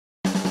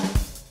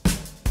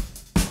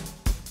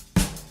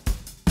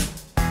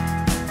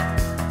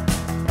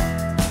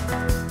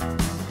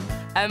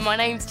My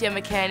name's Gemma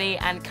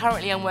and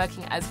currently I'm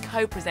working as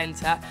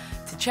co-presenter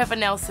to Trevor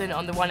Nelson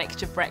on the One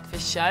Extra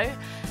Breakfast show.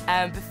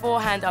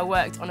 Beforehand I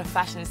worked on a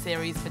fashion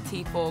series for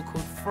T4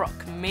 called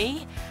Frock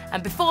Me,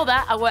 and before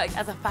that I worked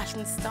as a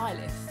fashion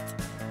stylist.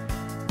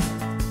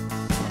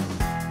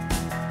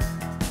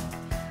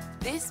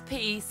 This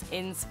piece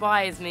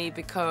inspires me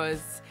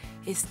because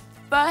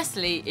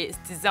firstly, it's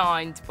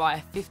designed by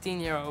a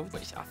 15-year-old,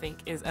 which I think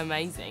is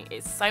amazing.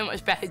 It's so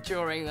much better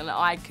drawing than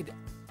I could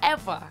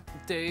ever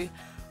do.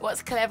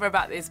 What's clever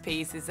about this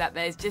piece is that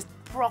there's just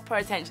proper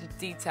attention to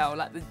detail,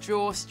 like the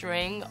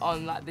drawstring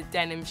on like the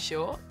denim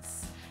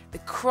shorts, the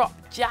crop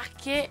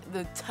jacket,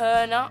 the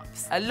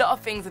turn-ups. A lot of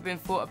things have been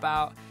thought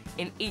about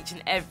in each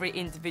and every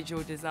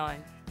individual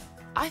design.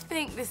 I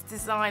think this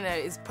designer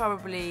is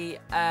probably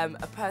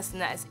a person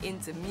that is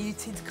into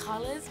muted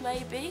colours,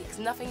 maybe, because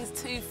nothing's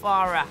too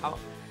far out.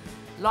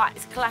 Like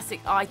it's classic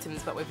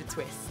items, but with a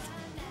twist.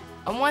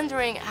 I'm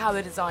wondering how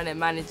the designer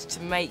managed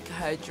to make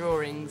her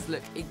drawings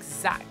look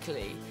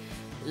exactly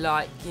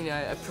like, you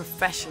know, a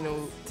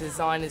professional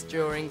designer's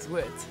drawings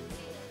would.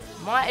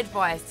 My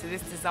advice to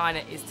this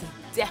designer is to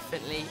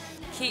definitely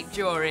keep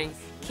drawing,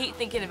 keep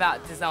thinking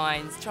about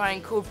designs, try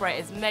and incorporate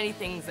as many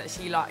things that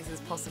she likes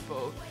as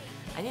possible,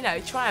 and, you know,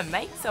 try and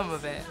make some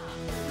of it.